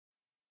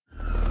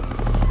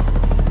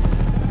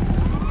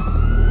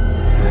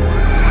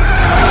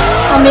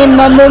I'm in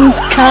my mum's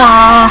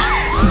car.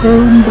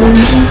 Boom, boom.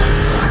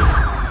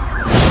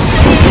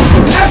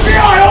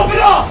 FBI, open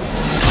up!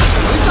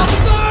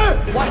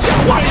 Watch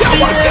out, watch out,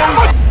 watch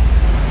out!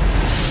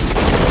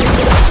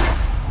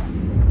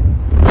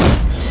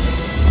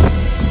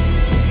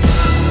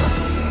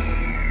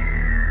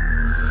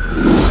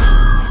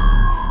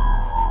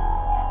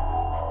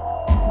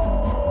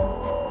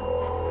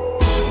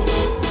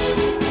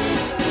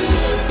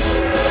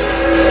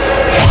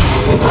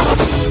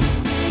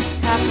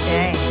 Tough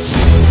day.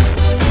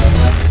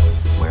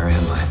 Where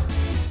am I?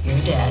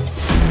 You're dead.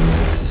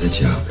 This is a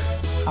joke.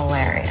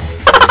 Hilarious.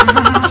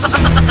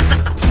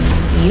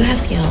 You have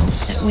skills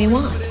that we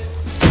want.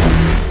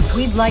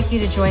 We'd like you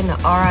to join the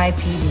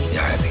R.I.P.D. The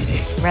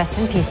R.I.P.D. Rest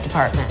in Peace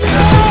Department. I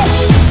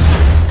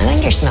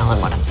think you're smelling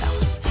what I'm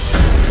selling.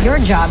 Your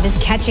job is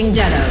catching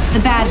deados, the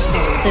bad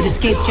souls that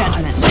escape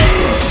judgment.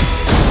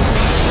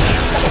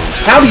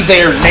 Howdy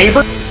there,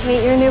 neighbor.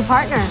 Meet your new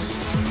partner.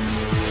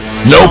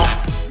 Nope.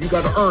 You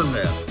gotta earn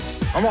that.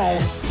 Come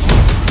on.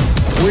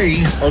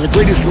 We are the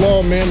greatest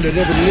lawmen that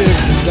ever lived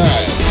and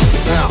died.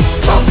 Now,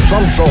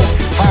 some souls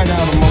hide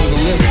out among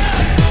the living.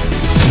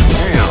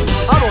 Damn,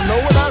 I don't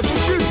know what I should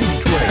shoot you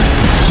between.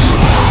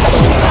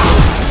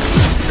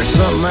 There's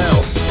something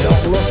else. You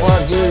don't look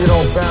like you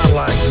don't sound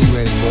like you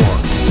anymore.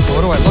 So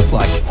what do I look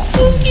like?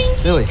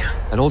 Billy,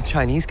 an old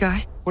Chinese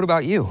guy? What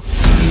about you?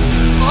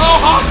 Hot,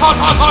 hot, hot,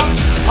 hot!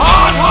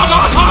 Hot, hot,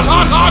 hot, hot,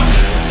 hot, hot!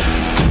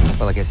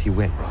 Well, I guess you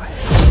win, Roy.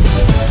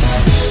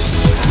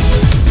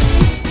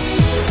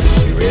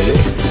 You ready?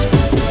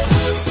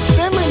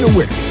 Them ain't the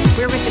wicked.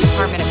 We're with the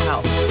Department of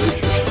Health.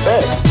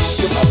 Hey,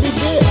 you might be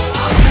dead.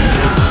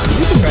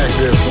 You can back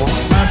this one.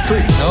 My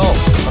tree. No,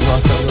 I'm not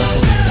gonna let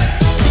you do that.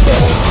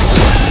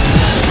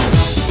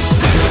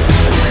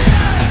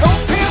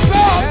 Don't piss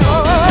off!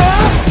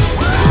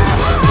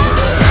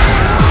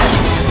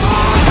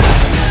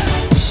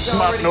 You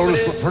might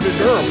notice we're pretty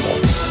durable.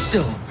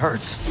 Still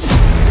hurts.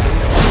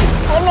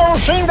 I've never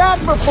seen that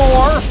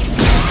before.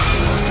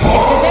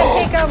 If the dead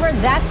take over,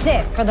 that's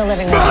it for the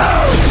living room.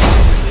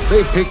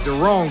 They picked the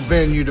wrong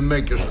venue to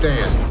make a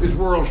stand. This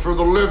world's for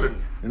the living,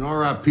 and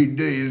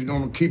R.I.P.D. is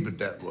gonna keep it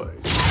that way.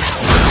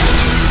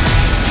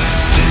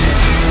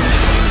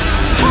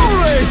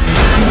 Holy!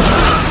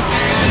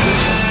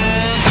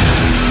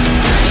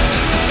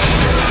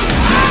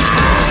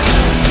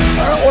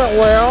 That went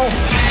well.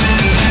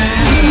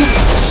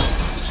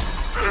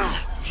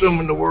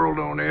 Assuming the world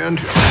don't end.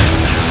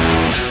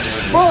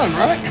 Fun,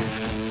 right?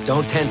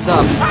 Don't tense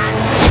up.